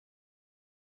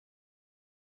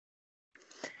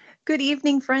Good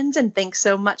evening, friends, and thanks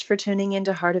so much for tuning in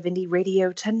to Heart of Indie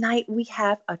Radio. Tonight, we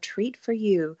have a treat for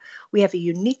you. We have a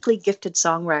uniquely gifted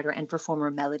songwriter and performer,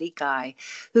 Melody Guy,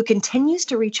 who continues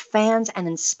to reach fans and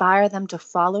inspire them to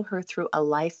follow her through a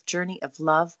life journey of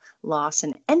love, loss,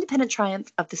 and independent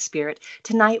triumph of the spirit.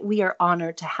 Tonight, we are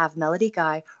honored to have Melody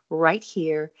Guy right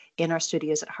here in our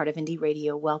studios at Heart of Indie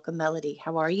Radio. Welcome, Melody.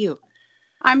 How are you?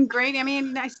 I'm great. I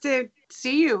mean, nice to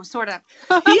see you, sort of.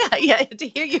 Yeah, to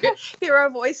hear our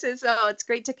voices. Oh, it's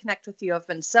great to connect with you. I've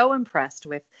been so impressed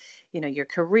with, your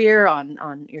career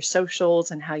on your socials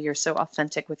and how you're so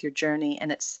authentic with your journey,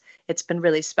 and it's been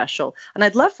really special. And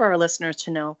I'd love for our listeners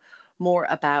to know more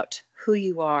about who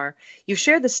you are. You've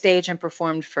shared the stage and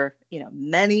performed for,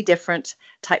 many different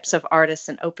types of artists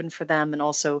and opened for them and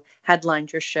also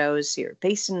headlined your shows. You're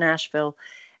based in Nashville,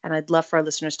 and I'd love for our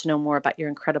listeners to know more about your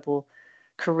incredible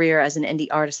career as an indie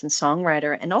artist and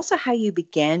songwriter, and also how you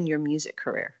began your music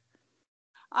career.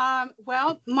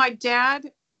 Well, my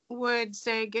dad would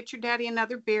say, "Get your daddy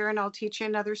another beer, and I'll teach you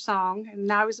another song."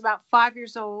 And I was about 5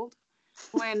 years old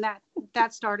when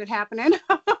that started happening.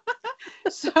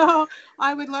 So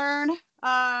I would learn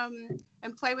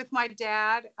and play with my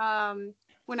dad.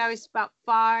 When I was about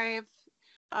 5,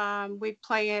 we'd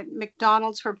play at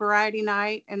McDonald's for variety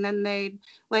night, and then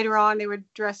later on they would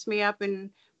dress me up and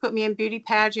put me in beauty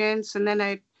pageants, and then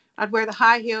I'd wear the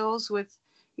high heels with,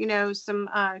 some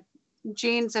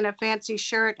jeans and a fancy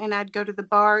shirt, and I'd go to the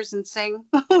bars and sing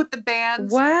with the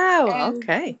bands. Wow. And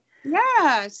Okay.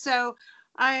 yeah, so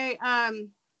I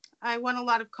won a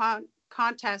lot of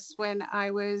contests when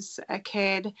I was a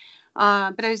kid,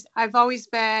 but I've always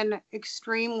been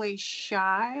extremely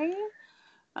shy.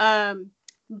 Um,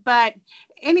 but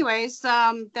anyways,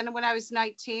 then when I was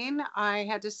 19, I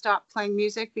had to stop playing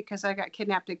music because I got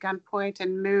kidnapped at gunpoint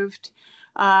and moved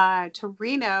to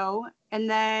Reno. And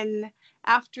then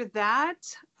after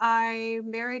that, I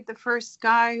married the first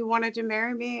guy who wanted to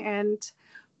marry me. And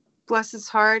bless his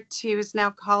heart, he was an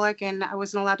alcoholic, and I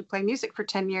wasn't allowed to play music for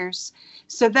 10 years.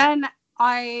 So then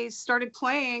I started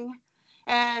playing.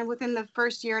 And within the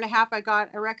first year and a half, I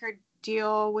got a record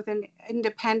deal with an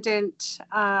independent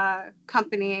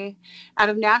company out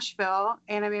of Nashville,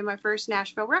 and I made my first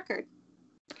Nashville record.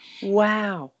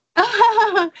 Wow.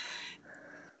 And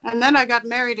then I got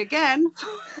married again.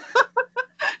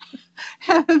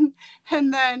 and,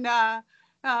 and then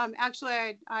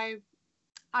actually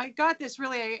I got this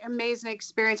really amazing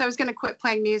experience. I was going to quit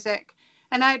playing music,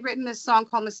 and I had written this song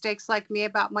called "Mistakes Like Me"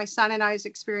 about my son and I's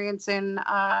experience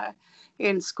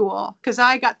in school, because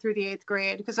I got through the 8th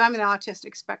grade, because I'm an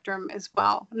autistic spectrum as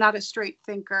well. I'm not a straight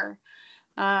thinker.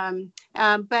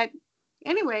 But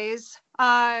anyways,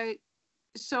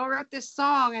 so I wrote this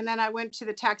song, and then I went to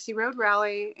the Taxi Road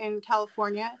rally in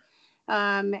California,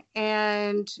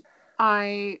 and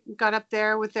I got up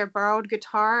there with their borrowed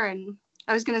guitar, and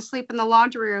I was going to sleep in the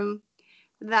laundry room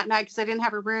that night because I didn't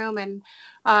have a room. And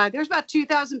there's about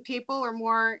 2,000 people or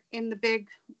more in the big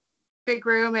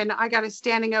room, and I got a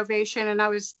standing ovation, and I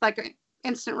was like an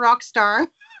instant rock star.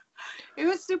 It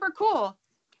was super cool.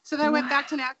 So then I went back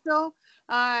to Nashville.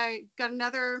 I got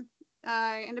another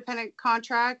independent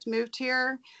contract, moved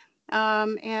here,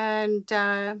 and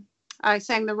I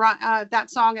sang that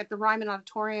song at the Ryman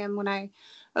Auditorium when I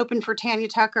opened for Tanya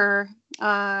Tucker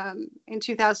in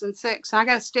 2006. And I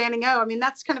got a standing O. I mean,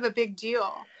 that's kind of a big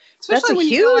deal, That's especially a when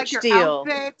you feel like huge your deal.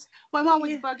 outfit. My mom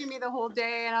was bugging me the whole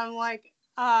day, and I'm like,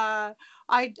 I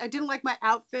didn't like my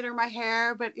outfit or my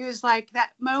hair, but it was like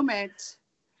that moment.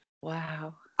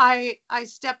 Wow. I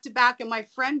stepped back, and my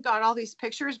friend got all these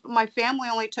pictures, but my family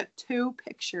only took 2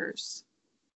 pictures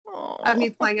of me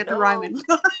Oh, playing at the no. Ryman.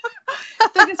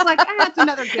 They're just like, it's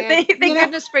another gig. Thank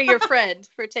goodness for your friend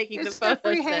for taking the It's the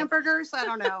free photos then. hamburgers. I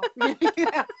don't know.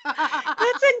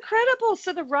 That's incredible.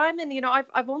 So the Ryman,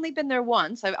 I've only been there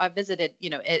once. I visited,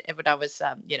 when I was,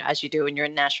 as you do when you're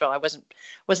in Nashville. I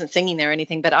wasn't singing there or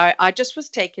anything, but I just was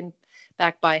taken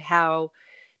back by how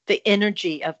the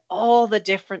energy of all the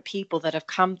different people that have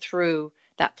come through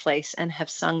that place and have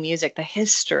sung music, the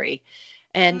history,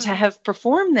 and to have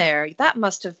performed there. That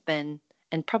must have been,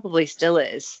 and probably still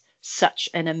is, such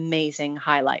an amazing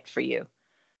highlight for you.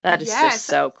 That is just Yes.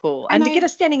 so cool. And to get a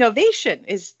standing ovation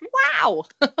is wow.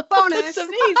 Bonus. That's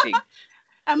amazing.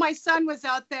 And my son was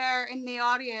out there in the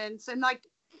audience, and like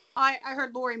I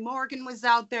heard Lori Morgan was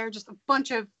out there, just a bunch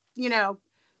of,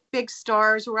 big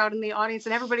stars were out in the audience,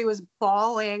 and everybody was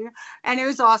bawling, and it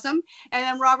was awesome. And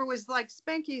then Robert was like,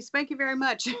 Spanky very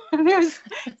much. And it was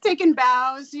taking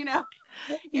bows, It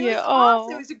was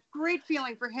awesome. It was a great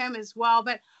feeling for him as well.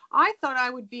 But I thought I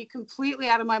would be completely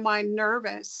out of my mind,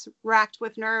 racked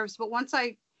with nerves. But once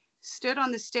I stood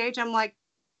on the stage, I'm like,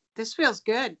 this feels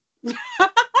good.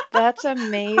 That's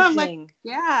I'm like, amazing.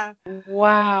 yeah,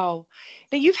 Wow.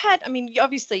 Now you've had, I mean,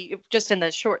 obviously, just in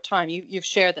the short time you've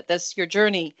shared that this your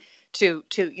journey to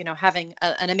having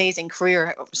an amazing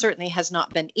career certainly has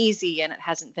not been easy, and it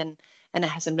hasn't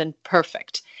been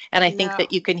perfect. And I think no,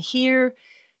 that you can hear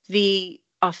the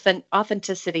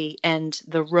authenticity and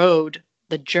the road,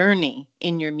 the journey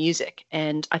in your music.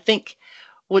 And I think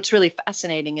what's really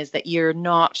fascinating is that you're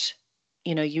not,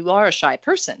 you are a shy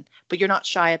person, but you're not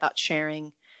shy about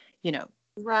sharing, you know,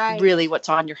 really right. what's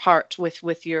on your heart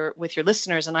with your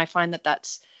listeners. And I find that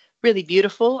that's really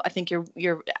beautiful. I think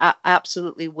you're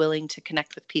absolutely willing to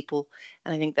connect with people,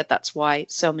 and I think that that's why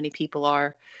so many people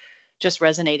are just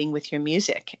resonating with your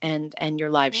music and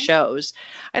your live Thank you. shows.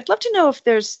 I'd love to know if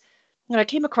there's, I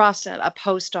came across a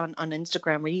post on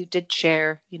Instagram where you did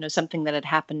share, something that had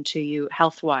happened to you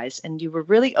health wise, and you were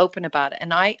really open about it.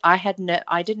 And I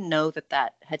didn't know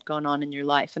that had gone on in your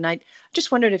life. And I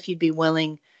just wondered if you'd be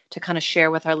willing to kind of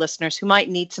share with our listeners who might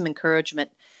need some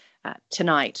encouragement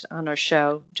tonight on our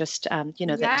show, just, that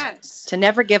Yes. to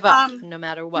never give up Um, no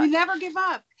matter you what. never give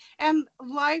up. And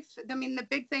life, I mean, the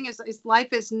big thing is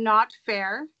life is not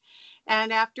fair.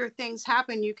 And after things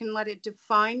happen, you can let it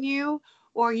define you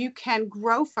or you can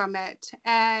grow from it.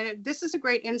 And this is a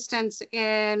great instance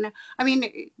in, I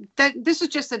mean, that this is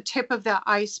just a tip of the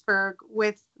iceberg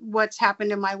with what's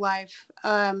happened in my life.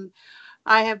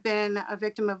 I have been a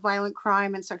victim of violent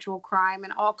crime and sexual crime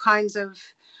and all kinds of,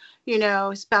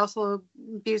 spousal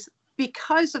abuse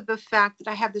because of the fact that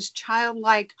I have this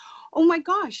childlike, oh my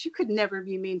gosh, you could never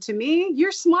be mean to me.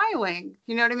 You're smiling.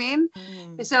 You know what I mean?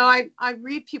 And Mm. so I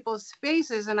read people's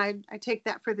faces and I take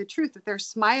that for the truth that they're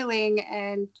smiling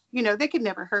and, they could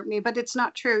never hurt me, but it's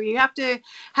not true. You have to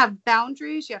have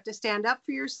boundaries. You have to stand up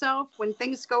for yourself when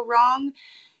things go wrong.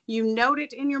 You note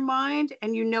it in your mind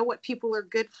and you know what people are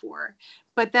good for.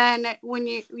 But then when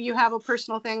you have a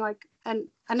personal thing, like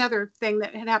another thing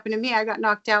that had happened to me, I got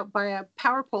knocked out by a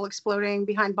power pole exploding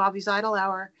behind Bobby's Idol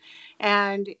Hour,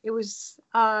 and it was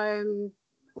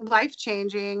life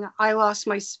changing. I lost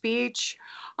my speech.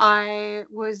 I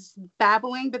was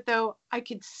babbling, but though I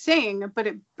could sing, but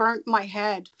it burnt my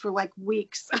head for like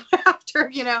weeks after,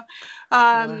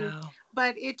 um, Wow.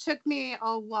 but it took me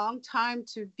a long time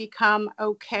to become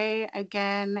okay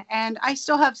again. And I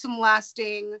still have some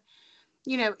lasting,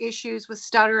 issues with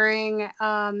stuttering,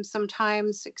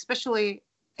 sometimes, especially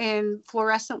in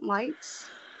fluorescent lights,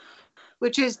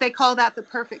 which is, they call that the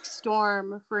perfect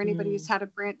storm for anybody who's Mm. had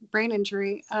a brain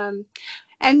injury.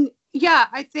 And yeah,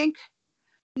 I think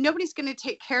nobody's going to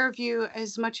take care of you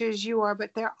as much as you are,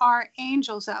 but there are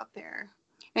angels out there.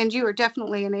 And you are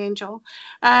definitely an angel,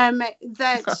 that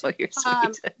Oh, you're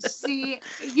sweet. see,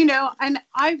 and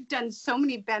I've done so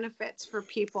many benefits for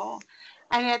people.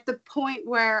 And at the point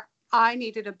where I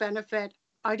needed a benefit,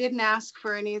 I didn't ask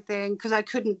for anything because I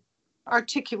couldn't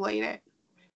articulate it.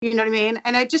 You know what I mean?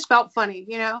 And it just felt funny,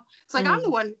 It's like I'm the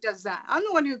Mm. one who does that. I'm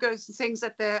the one who goes and sings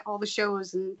at all the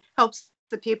shows and helps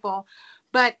the people.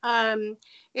 But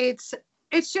it's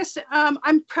it's just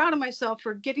I'm proud of myself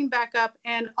for getting back up,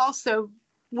 and also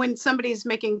when somebody's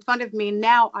making fun of me,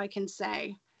 now I can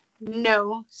say,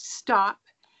 no, stop.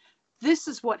 This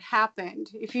is what happened.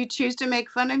 If you choose to make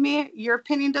fun of me, your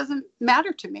opinion doesn't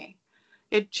matter to me.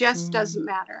 It just Mm. doesn't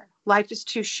matter. Life is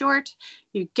too short.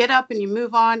 You get up and you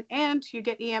move on, and you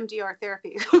get EMDR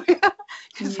therapy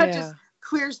because that just Yeah.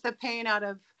 clears the pain out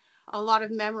of a lot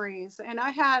of memories. And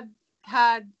I had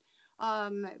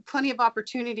plenty of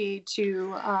opportunity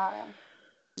to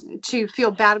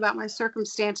feel bad about my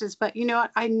circumstances, but you know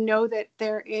what? I know that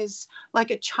there is,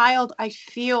 like a child, I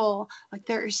feel like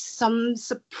there is some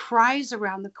surprise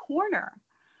around the corner.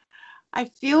 I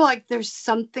feel like there's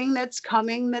something that's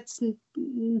coming that's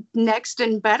next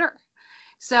and better.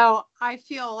 So I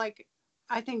feel like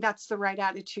I think that's the right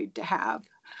attitude to have.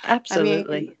 I mean,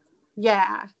 Absolutely.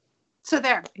 yeah. So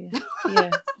there. Yeah.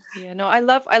 Yeah. Yeah. No, I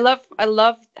love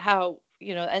how,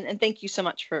 and thank you so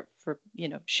much for,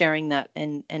 sharing that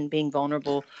and being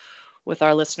vulnerable with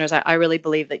our listeners. I really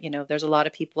believe that, there's a lot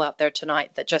of people out there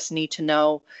tonight that just need to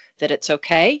know that it's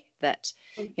okay, that,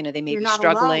 they may You're be not alone.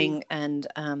 struggling, and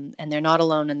they're not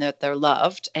alone, and that they're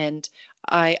loved. And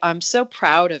I'm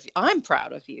proud of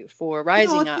you for Oh,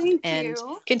 rising up thank and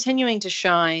you. continuing to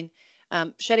shine,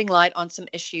 shedding light on some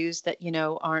issues that,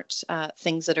 aren't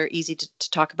things that are easy to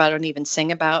talk about and even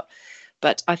sing about.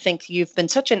 But I think you've been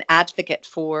such an advocate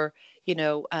for, you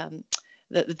know, um,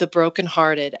 the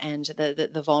brokenhearted and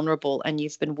the vulnerable, and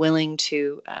you've been willing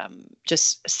to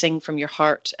just sing from your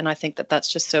heart. And I think that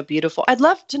that's just so beautiful. I'd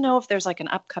love to know if there's like an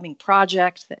upcoming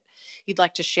project that you'd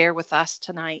like to share with us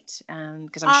tonight,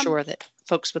 because I'm sure that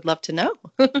folks would love to know.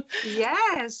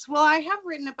 Yes. Well, I have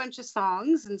written a bunch of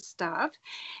songs and stuff.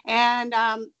 And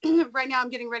right now I'm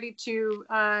getting ready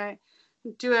to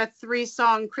do a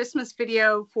 3-song Christmas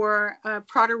video for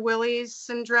Prader-Willi's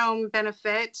syndrome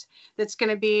benefit that's going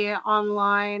to be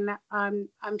online.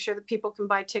 I'm sure that people can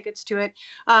buy tickets to it.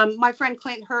 My friend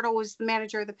Clayton Hurdle was the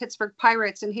manager of the Pittsburgh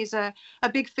Pirates, and he's a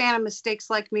big fan of Mistakes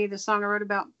Like Me, the song I wrote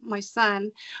about my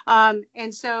son.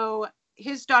 And so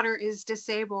his daughter is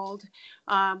disabled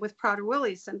with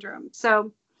Prader-Willi syndrome.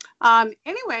 So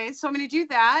anyway, so I'm going to do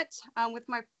that with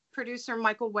my producer,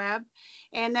 Michael Webb.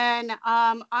 And then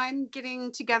I'm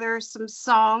getting together some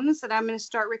songs that I'm going to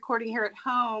start recording here at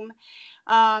home,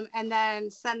 and then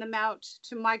send them out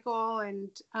to Michael and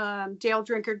Dale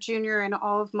Drinker Jr. and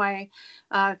all of my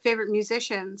favorite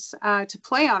musicians to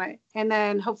play on it. And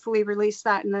then hopefully release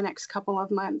that in the next couple of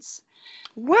months.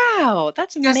 Wow,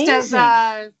 that's amazing. Just as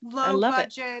a low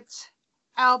budget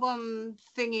album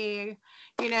thingy,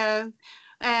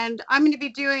 and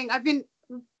I've been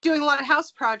doing a lot of house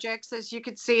projects, as you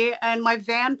could see, and my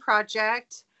van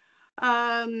project,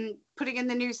 putting in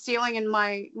the new ceiling in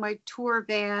my tour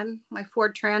van, my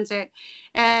Ford Transit.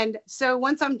 And so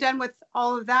once I'm done with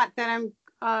all of that, then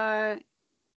I'm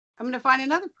going to find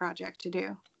another project to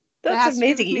do. That's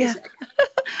amazing. Yeah.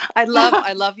 I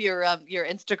love your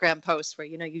Instagram posts where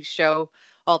you show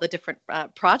all the different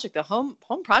the home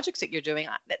projects that you're doing.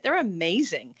 They're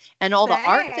amazing, and all the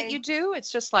art that you do.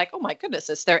 It's just like, oh my goodness,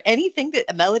 is there anything that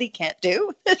a Melody can't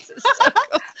do? So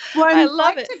cool. Well, I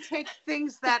love it. To take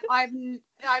things that I've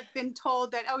been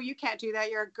told that, oh, you can't do that,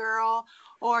 you're a girl,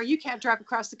 or you can't drive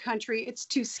across the country, it's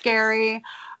too scary.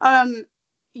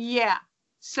 Yeah.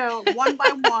 So one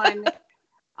by one.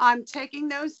 I'm taking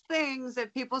those things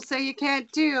that people say you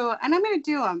can't do, and I'm going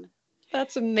to do them.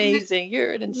 That's amazing.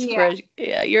 You're an inspiration.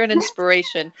 Yeah, you're an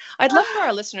inspiration. I'd love for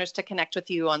our listeners to connect with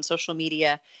you on social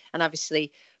media and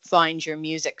obviously find your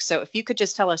music. So if you could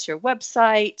just tell us your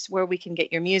website, where we can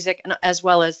get your music, and as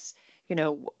well as,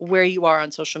 where you are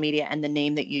on social media and the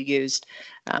name that you used.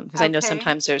 Because I know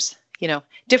sometimes there's,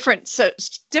 different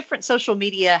social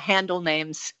media handle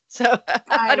names. So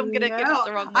I don't get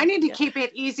the wrong one. I need to keep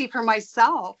it easy for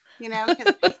myself,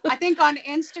 because I think on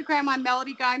Instagram, I'm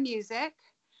Melody Guy Music.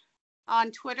 On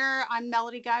Twitter, I'm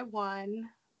Melody Guy 1.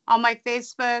 On my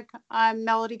Facebook, I'm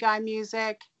Melody Guy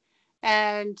Music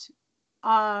and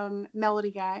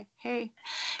Melody Guy. Hey.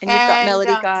 And you've got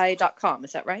melodyguy.com,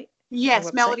 is that right?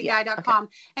 Yes, melodyguy.com.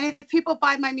 Okay. And if people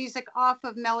buy my music off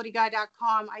of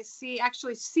melodyguy.com, I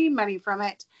actually see money from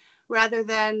it, rather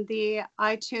than the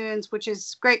iTunes, which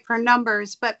is great for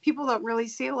numbers, but people don't really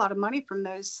see a lot of money from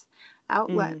those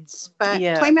outlets. But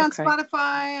play me on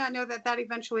Spotify. I know that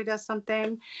eventually does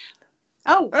something.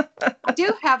 Oh, I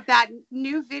do have that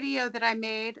new video that I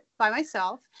made by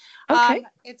myself. Okay.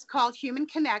 It's called Human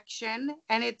Connection,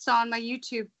 and it's on my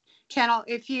YouTube channel.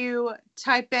 If you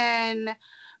type in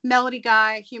Melody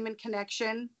Guy Human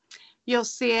Connection, you'll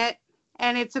see it.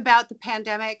 And it's about the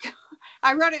pandemic.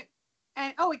 I wrote it.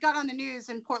 And it got on the news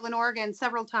in Portland, Oregon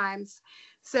several times.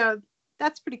 So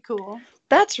that's pretty cool.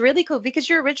 That's really cool, because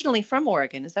you're originally from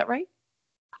Oregon. Is that right?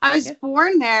 I was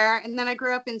born there, and then I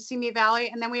grew up in Simi Valley,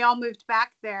 and then we all moved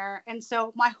back there. And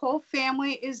so my whole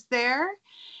family is there,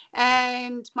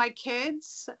 and my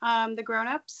kids, the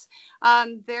grown-ups,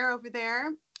 they're over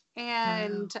there.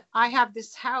 And I have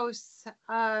this house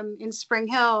in Spring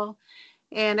Hill,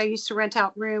 and I used to rent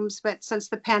out rooms, but since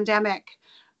the pandemic,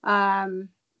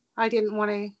 I didn't want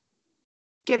to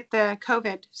get the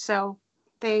COVID, so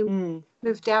they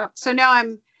moved out. So now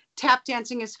I'm tap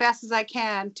dancing as fast as I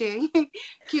can to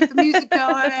keep the music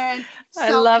going and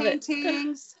sell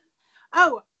paintings.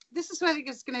 Oh, this is what I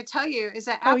was going to tell you, is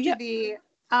that after the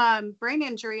brain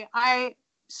injury, I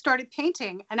started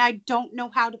painting, and I don't know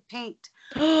how to paint.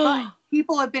 But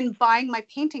people have been buying my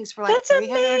paintings for like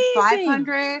 300,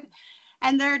 500,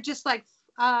 and they're just like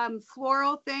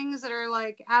floral things that are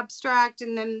like abstract,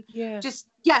 and then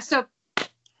so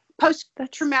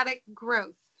post-traumatic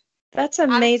growth. That's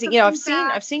amazing.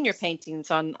 I've seen your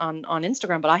paintings on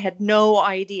Instagram, but I had no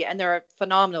idea, and there are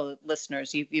phenomenal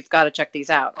listeners. You've got to check these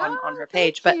out on her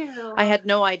page. But I had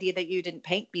no idea that you didn't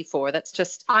paint before. That's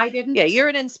just, I didn't. Yeah, you're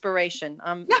an inspiration.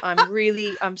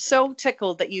 I'm so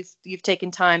tickled that you've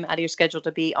taken time out of your schedule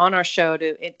to be on our show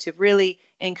to really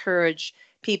encourage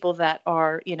people that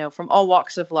are, from all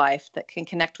walks of life, that can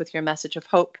connect with your message of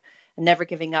hope and never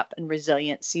giving up and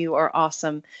resilience. You are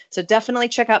awesome. So definitely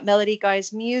check out Melody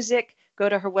Guy's music. go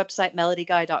to her website,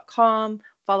 melodyguy.com,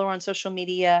 follow her on social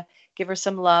media, give her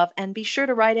some love, and be sure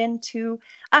to write in to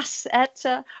us at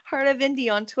Heart of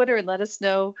Indie on Twitter and let us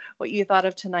know what you thought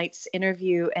of tonight's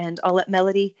interview. And I'll let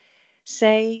Melody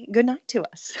say goodnight to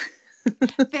us.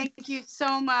 Thank you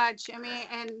so much, Emmy,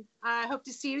 and I hope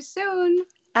to see you soon.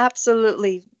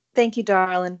 Absolutely. Thank you,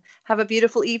 darling. Have a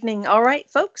beautiful evening. All right,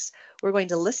 folks, we're going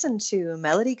to listen to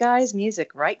Melody Guy's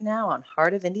music right now on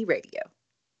Heart of Indie Radio.